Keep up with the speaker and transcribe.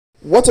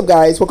What's up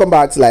guys, welcome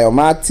back to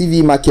Lioma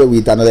TV Market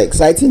with another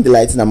exciting,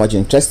 delighting and much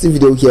interesting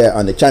video here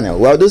on the channel.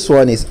 Well, this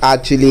one is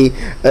actually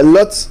a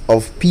lot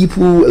of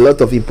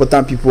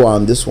important people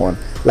on this one,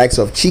 likes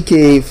of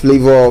Chiké,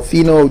 Flavour,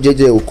 Phyno,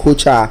 JJ,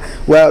 Okocha.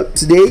 Well,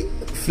 today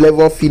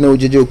Flavour, Phyno,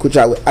 JJ,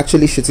 Okocha were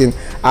actually shooting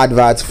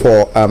adverts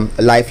for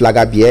Life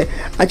Lager beer,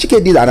 and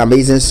Chiké did an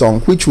amazing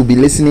song which we'll be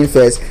listening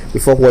first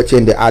before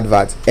watching the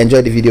advert.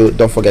 Enjoy the video,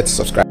 don't forget to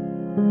subscribe.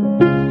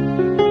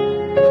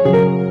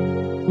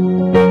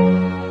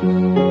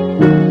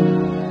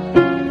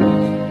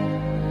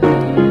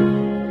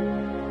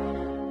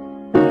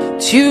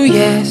 Two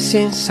years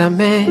since I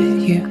met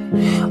you,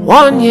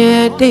 1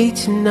 year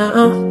dating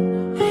now.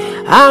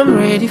 I'm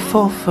ready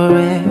for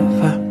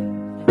forever.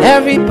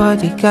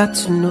 Everybody got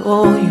to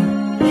know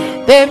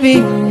you, baby.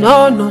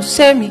 No,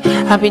 say me.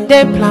 I've been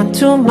there, plan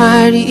to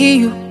marry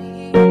you.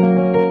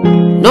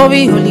 No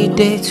be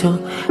holiday too.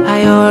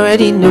 I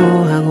already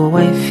know I go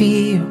wife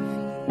you.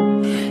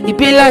 It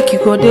be like you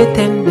go dey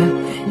tender,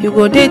 you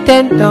go dey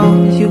tender,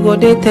 you go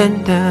dey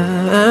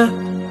tender.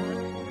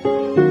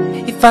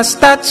 If I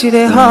start you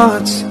the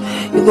heart,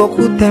 you go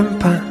cool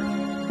temper.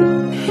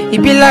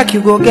 It be like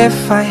you go get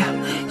fire,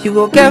 you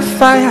go get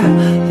fire,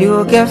 you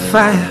go get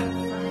fire.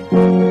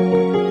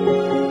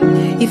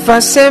 If I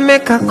say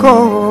make a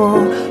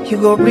call, you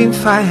go bring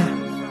fire.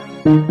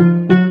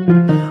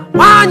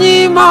 One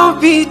you more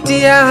beat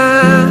the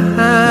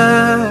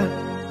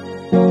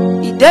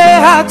it dey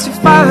hard to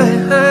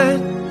find.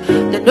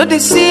 They know they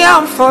see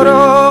I'm for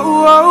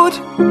road.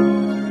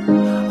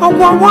 Oh,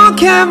 one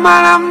came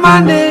out of my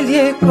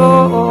go.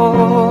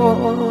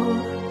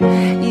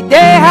 It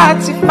dey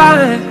hard to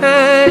find.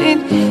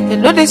 They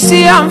know they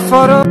see I'm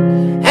for road.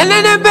 And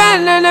then the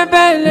bell,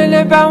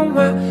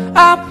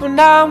 up and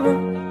down.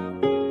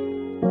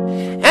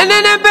 And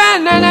then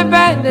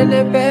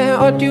the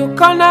bell, or do you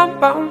come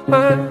up,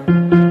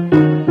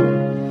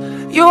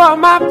 you are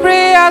my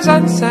prayers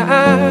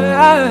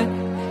answered.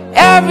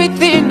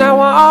 Everything I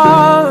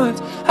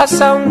want, I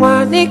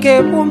someone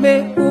nigga boom.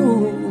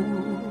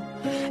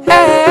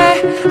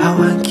 Hey, I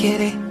want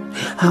get it.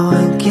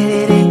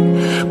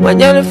 When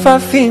you're the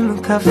film,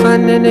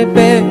 kafan and a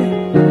bed,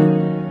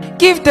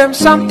 give them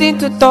something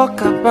to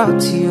talk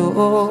about you.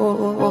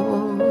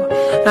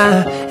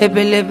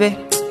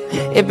 Ebelebe.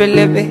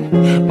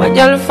 When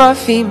you're the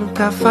film,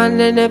 kafan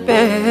and a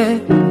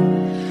bed,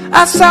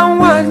 I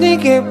someone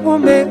nigga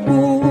boom.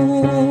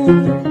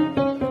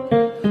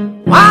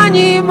 One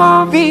you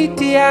more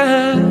video,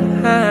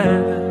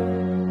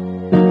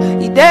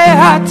 it dey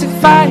hard to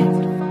find.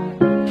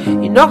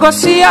 You no go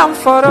see I'm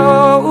for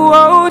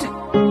road.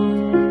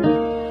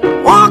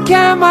 One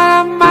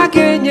camera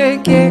magenye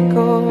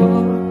keko.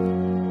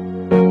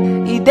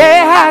 It dey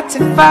hard to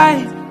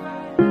find.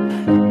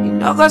 You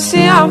no go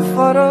see I'm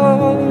for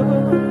road.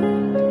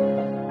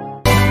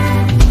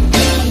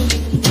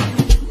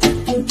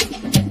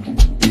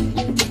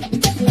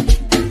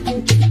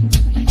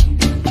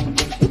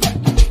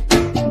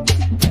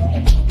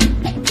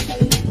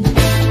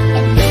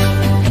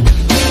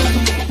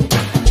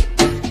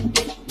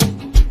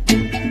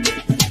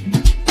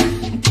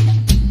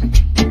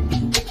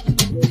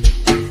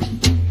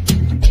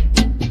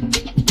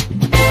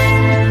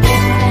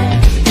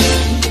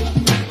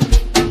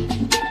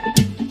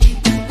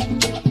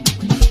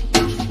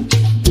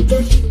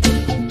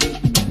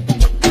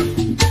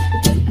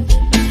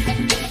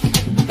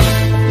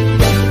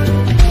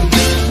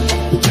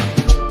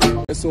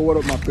 So what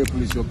up my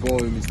people, it's your boy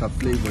Mr.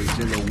 Flavour,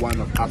 is one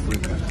of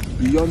Africa.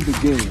 Beyond the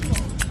game,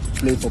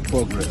 play for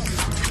progress.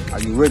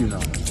 Are you ready now?